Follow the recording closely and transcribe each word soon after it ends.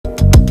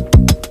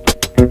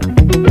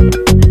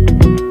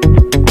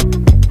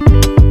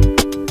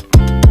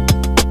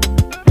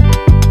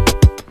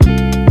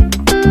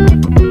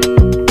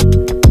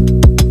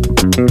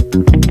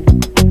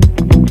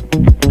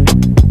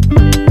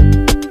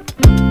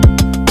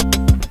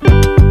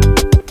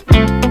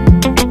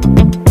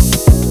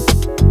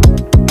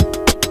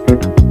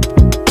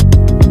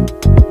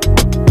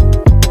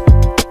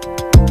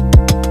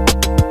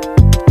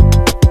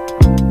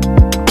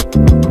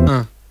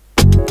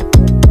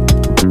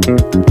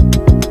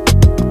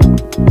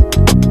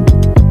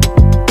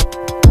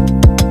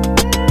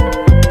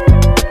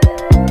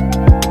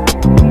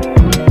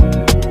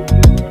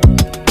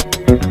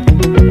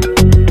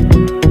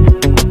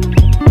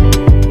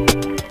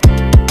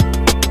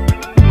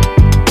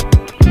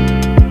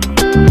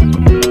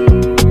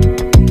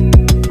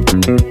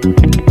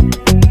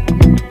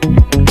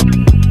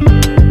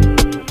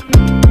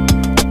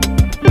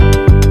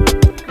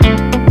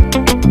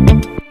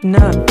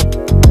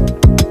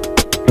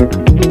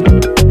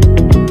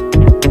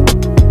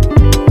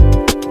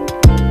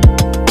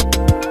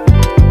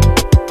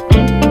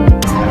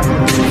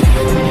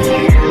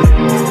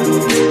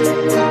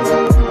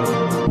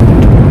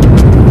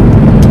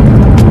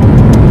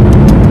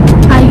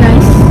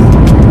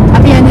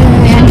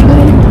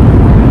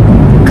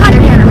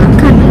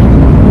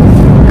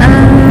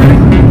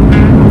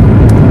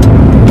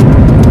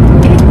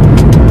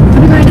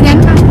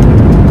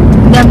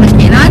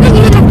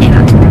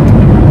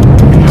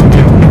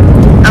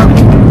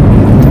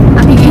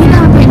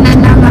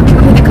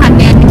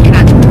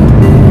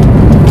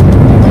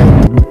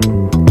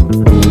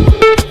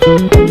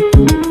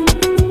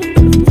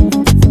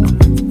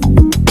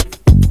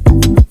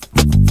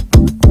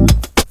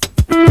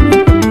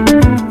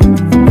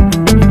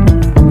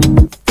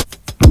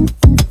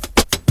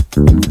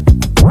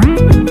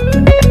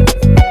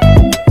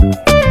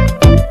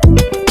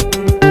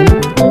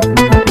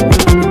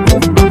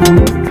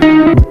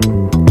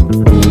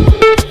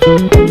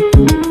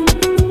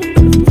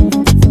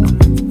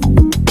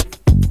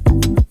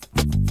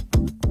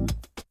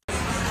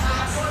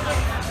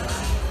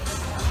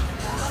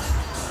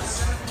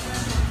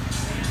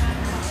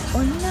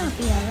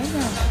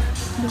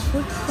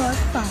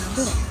FOODS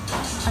PANADURA.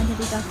 Ada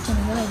di taksi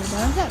negara di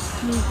dalam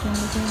bikin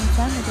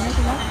bisa negara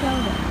tidak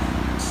jauh.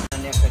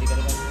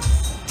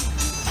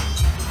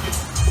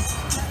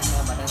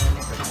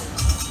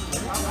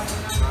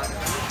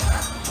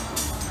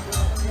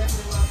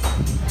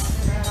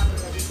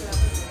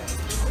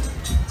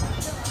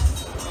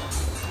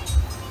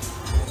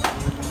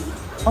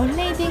 ඔන්න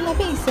ඉතින්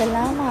අපි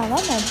ඉස්සෙල්ලාම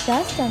ආවා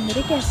මැද්දාස්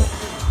තන්දරි කැෆේ.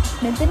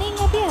 මෙතනින්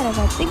අපි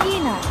අරගත්තේ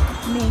ගීනායි.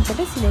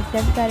 මේකට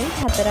සිලෙක්ටඩ් කරි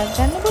 4ක්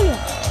ගන්න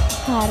පුළුවන්.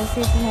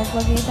 430ක්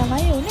වගේ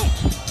තමයි උනේ.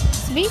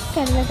 ස්වීට්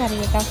කරලා කරි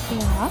එකක්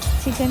තියෙනවා,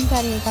 චිකන්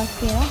කරි එකක්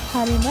තියෙනවා,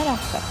 හරිම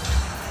රසයි.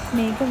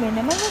 මේක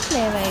වෙනම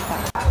ෆ්ලේවර් එකක්.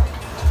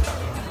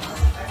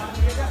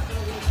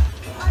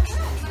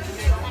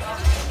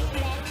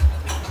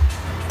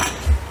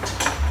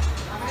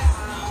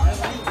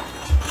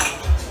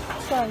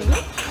 sorry.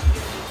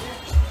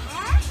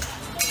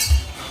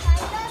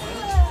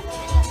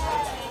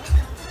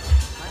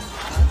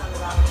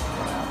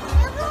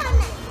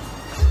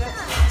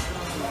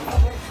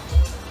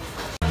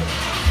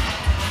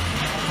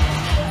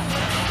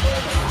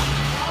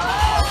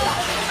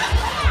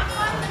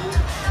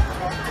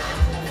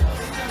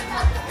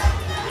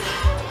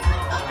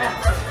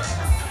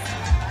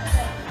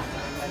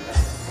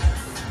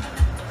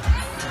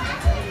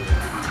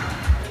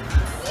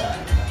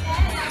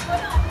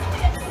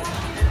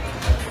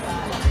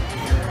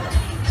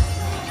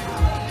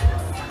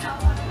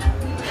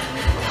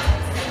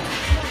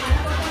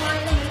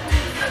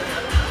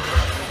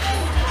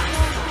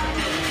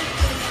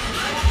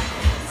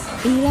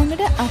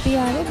 ඊළඟට අපි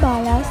ආවේ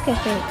බාලාස්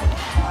කැෆේ එකට.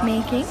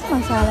 මේකෙන්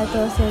මසාලා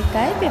තෝස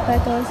එකයි පෙපර්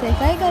තෝස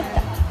එකයි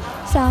ගත්තා.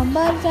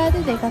 සාම්බාර්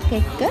ජාති දෙකක්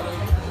එක්ක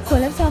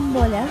කොළ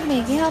සම්බෝලයක්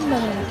මේකේ හම්බ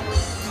වෙනවා.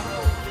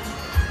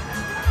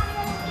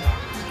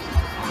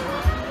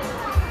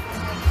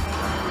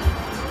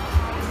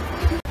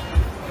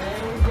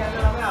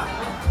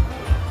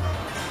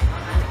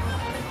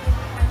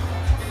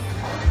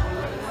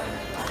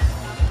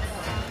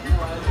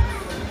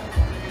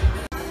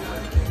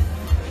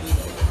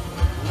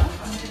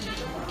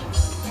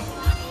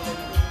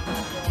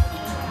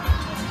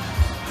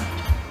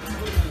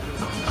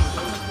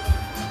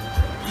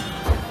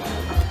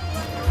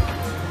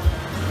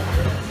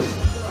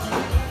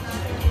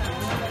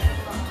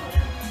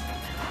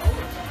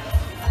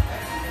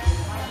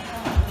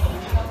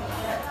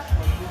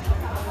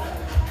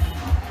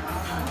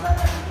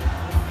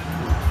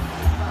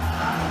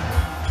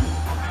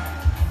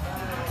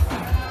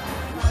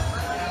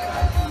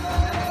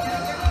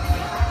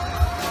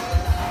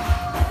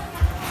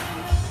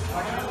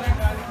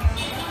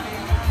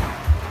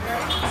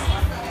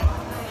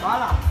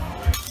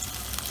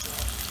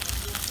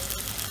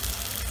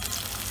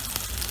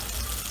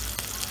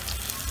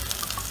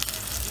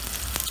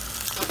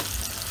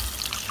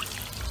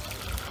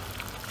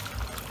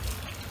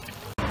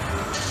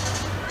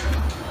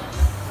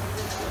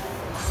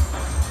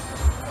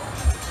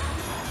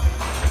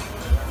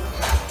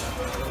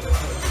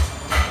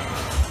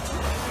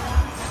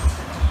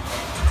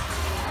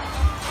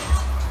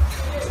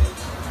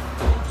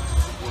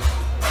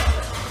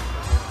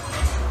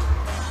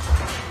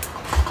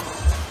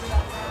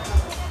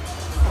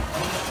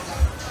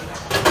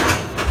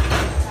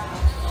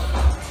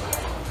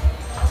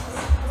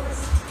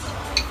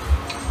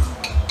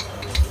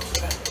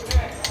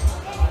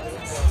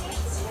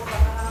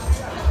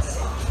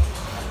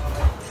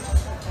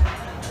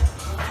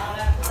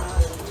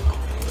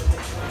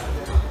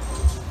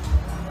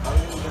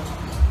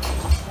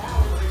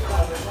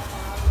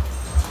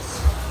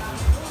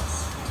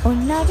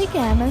 අපි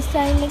කෑම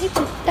ස්ටයිල් එක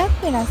චුට්ටක්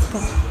වෙනස්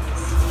කරා.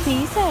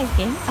 පීසා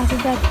එකෙන් අපි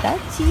ගත්තා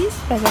චීස්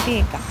පැකට්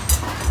එකක්.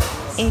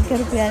 ඒක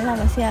රුපියල්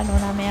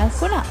 999ක්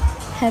වුණා.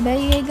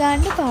 හැබැයි ඒ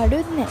ගාන්න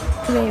පාඩුත් නෑ.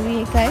 ග්‍රේවි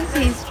එකයි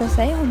චීස්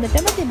රසයි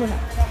හොඳටම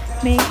තිබුණා.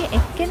 මේක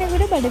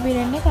එක්කෙනෙකුට බඩ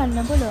පිරෙන්න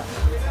කන්න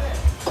පුළුවන්.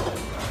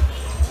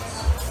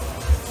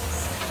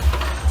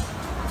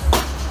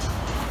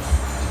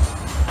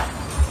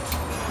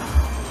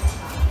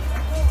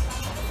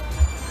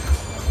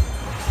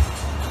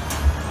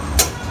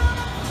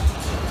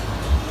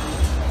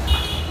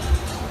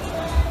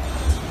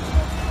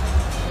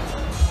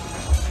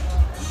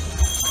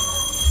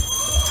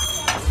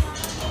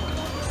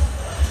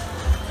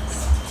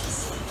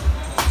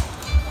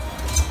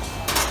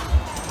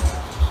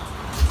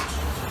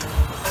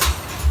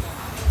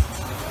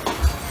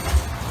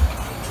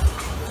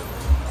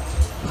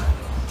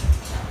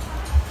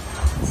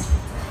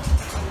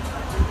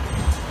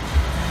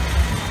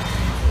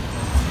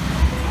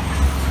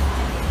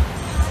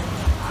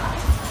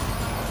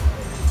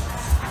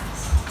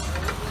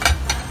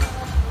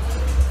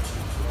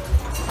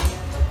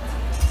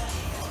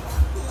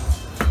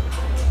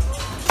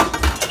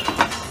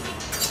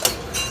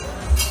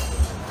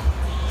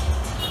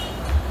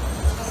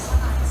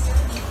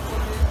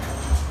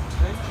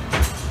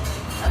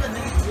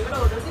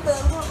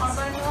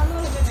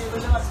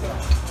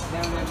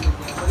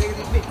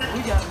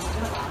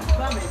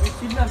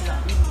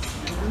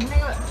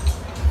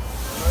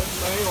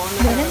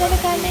 වෙනදට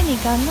කන්නේ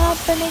නිකන්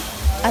ආප්පනේ.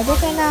 අද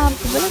කන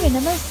ආප්පවල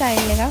වෙනම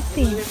ස්ටයිල් එකක්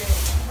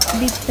තියෙනවා.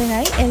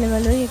 බිත්තරයි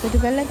එළවලුයි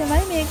එකතු කරලා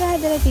තමයි මේක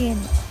හදලා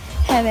තියෙන්නේ.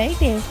 හැබැයි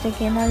ටේස්ට්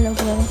එකේ නම්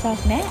ලොකු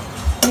වෙනසක් නැහැ.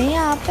 මේ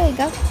ආප්ප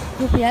එකක්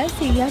රුපියල්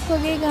 100ක්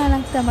වගේ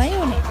ගාණක් තමයි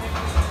උනේ.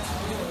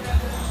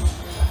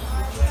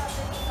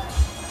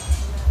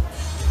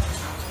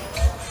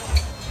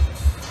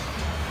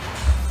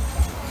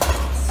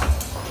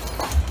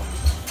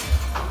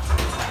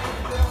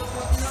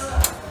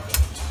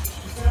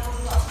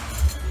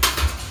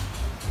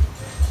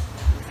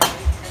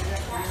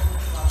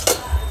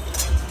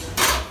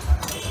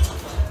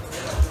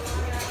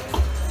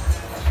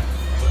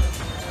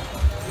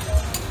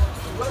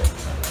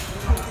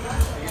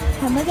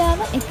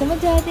 හැමදාම එකම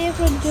ජාතියේ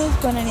ෆෘට් ජූස්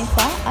බොන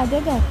නිසා අද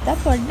ගත්ත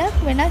පොඩ්ඩක්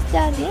වෙනස්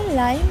ජාතියේ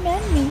ලයිම්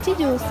ඇන් මින්චි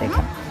ජූස් එකක්.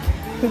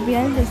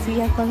 රුපියල්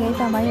 200ක් වගේ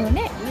තමයි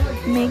උනේ.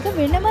 මේක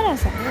වෙනම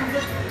රසක්.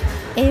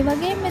 ඒ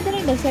වගේම මෙතන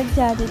ඩෙසර්ට්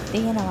ජාතිත්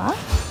තියෙනවා.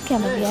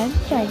 කැමති අය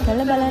try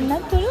කරලා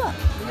බලන්නත් පුළුවන්.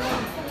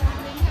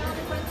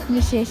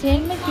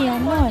 විශේෂයෙන්ම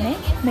කියන්න ඕනේ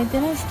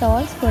මෙතන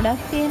ස්ටෝල්ස්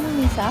ගොඩක් තියෙන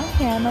නිසා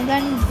කෑම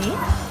ගන්නදී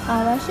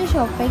අවශ්‍ය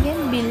ෂොප්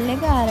එකෙන් බිල්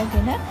එක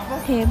අරගෙන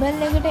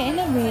ටේබල් එකට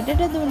එන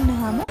වේටට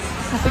දුන්නාම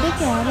අපිට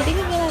කෑම ටික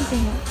ගෙනත්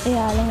දෙනවා.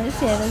 එයාලා හරි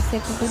සර්විස්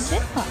එකකුත්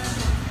දෙනවා.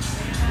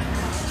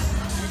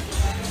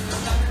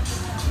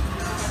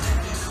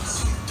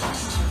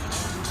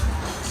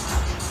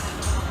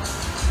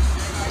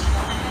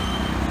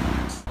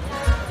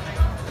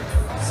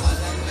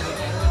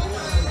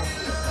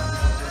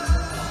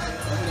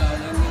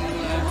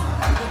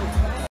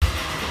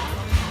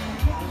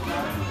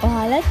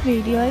 ඔයාලත්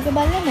වීඩියෝ එක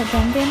බලලා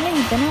මෙතනට එන්න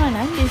හිතනවා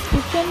නම්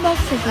ඩිස්ක්‍රිප්ෂන්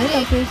බොක්ස් එකේ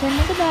ලොකේෂන්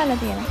එක දාලා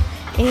තියෙනවා.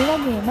 ඒ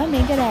වගේම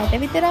මේක රැට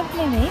විතරක්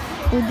නෙමෙයි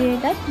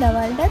උදේටත්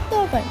දවල්ටත්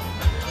ඕපන්.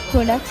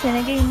 ගොඩක්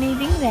සෙනග ඉන්නේ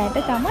ඉතින්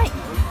රැට තමයි.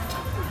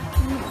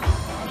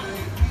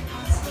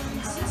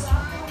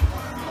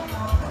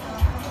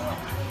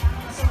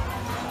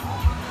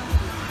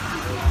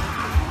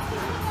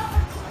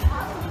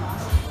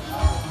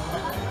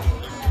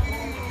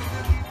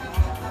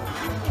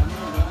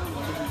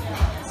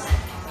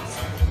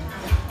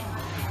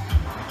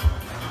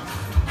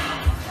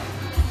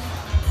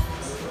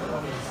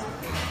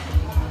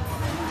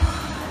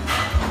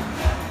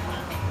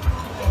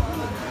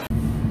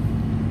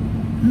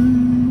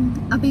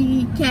 අපි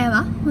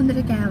කෑවා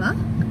හොඳට කෑවා.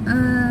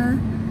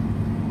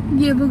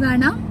 ගියපු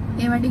ගානම්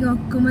ඒවා ටික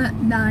ඔක්කොම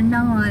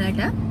දාන්නම්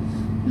ඔයාලට.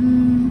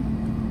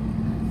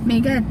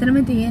 මේක ඇත්තටම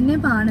තියෙන්නේ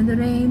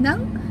පානදුරේ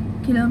ඉඳන්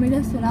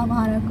කිලෝමීටර්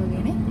 3මාරක්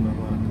වගේනේ.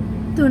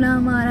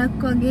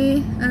 3මාරක් වගේ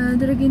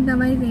දුරකින්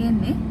තමයි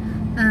තියෙන්නේ.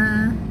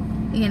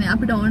 يعني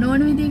අපිට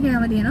ඕන විදිහේ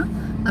කෑම තියෙනවා.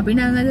 අපි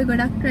නම් අද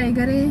ගොඩක් try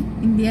කරේ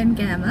ඉන්දියන්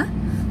කෑම.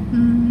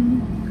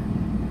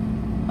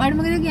 ඔයාලට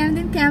මොකද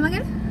කියන්නේ කෑම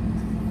ගැන?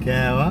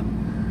 කෑවා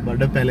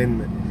බඩ පැලෙන්න.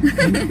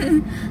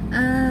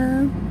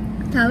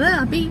 තව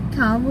අපි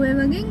කාවු ඒ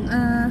වගේ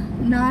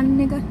නාන්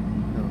එක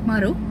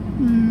මරු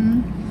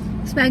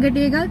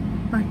ස්පැගටි එකත්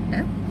පට්ට.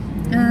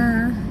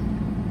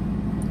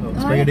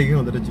 ස්පැගටි එක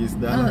හොඳට චීස්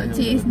දාලා. ඔව්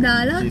චීස්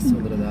දාලා. චීස්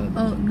හොඳට දාලා.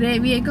 ඔව්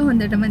ග්‍රේවි එක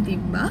හොඳටම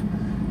තිබ්බා.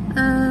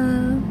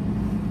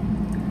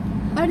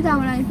 ඔයාලට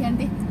තාමයි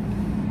කියන්නේ.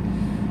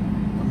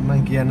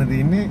 මම කියන්න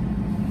තියෙන්නේ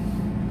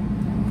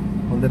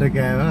හොඳට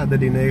කෑවා. අද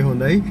ඩිනර් එක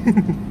හොඳයි.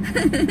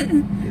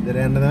 ඉදර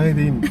යන්න තමයි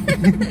තියෙන්නේ.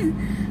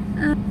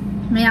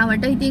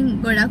 මෙයාවට ඉතින්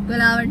ගොඩක්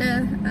වෙලාවට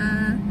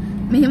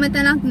මෙහෙම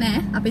තැනක්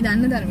නැහැ. අපි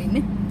දන්න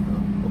තරමින්නේ.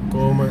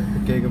 ඔක්කොම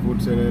එක එක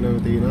ෆුඩ්ස් වෙනම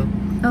තියෙනවා.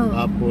 ඔව්.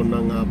 ආප්ප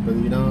ඕනනම් ආප්ප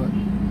දිනවා.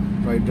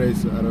 ෆ්‍රයිඩ්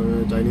රයිස් අර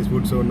චයිනීස්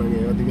ෆුඩ්ස් ඕනනම්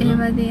ඒවා තියෙනවා.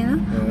 ඒවා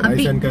තියෙනවා.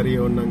 රයිස් ඇන් කරි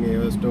ඕනනම්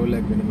ඒවා ස්ටෝල්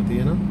එකක් වෙනම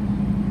තියෙනවා.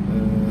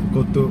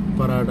 කොත්තු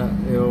පරාට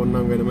ඒ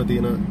ඕනනම් වෙනම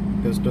තියෙන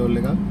ස්ටෝල්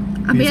එකක්.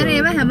 අපි අර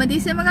ඒව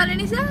හැමතිස්සෙම ගන්න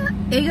නිසා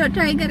ඒක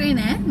try කරේ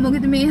නෑ.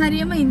 මොකද මේ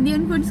හරියම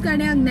ඉන්දියන් ෆුඩ්ස්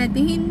කඩයක්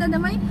නැති හින්දා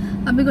තමයි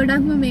අපි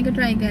ගොඩක්ම මේක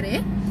try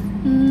කරේ.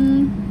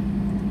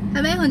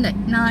 හැබැයි හොඳයි.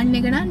 නාන්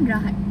එක නම්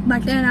රහයි.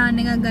 බටර්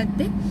නාන් එකක්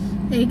ගත්තේ.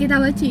 ඒකේ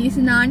තව චීස්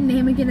නාන්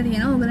එහෙම කියලා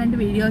තියෙනවා. ඔයගලන්ට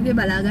වීඩියෝ එකේ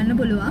බලා ගන්න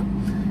පුළුවන්.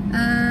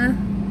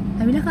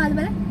 ඇවිල්ලා කාලා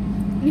බලන්න.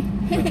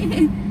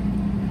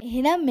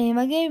 එහෙනම් මේ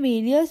වගේ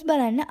වීඩියෝස්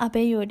බලන්න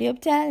අපේ YouTube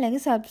channel එක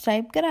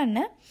subscribe කරන්න.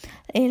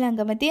 ඒ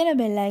ළඟම තියෙන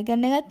bell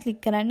icon එකත් click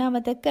කරන්න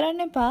අමතක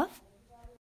කරන්න එපා.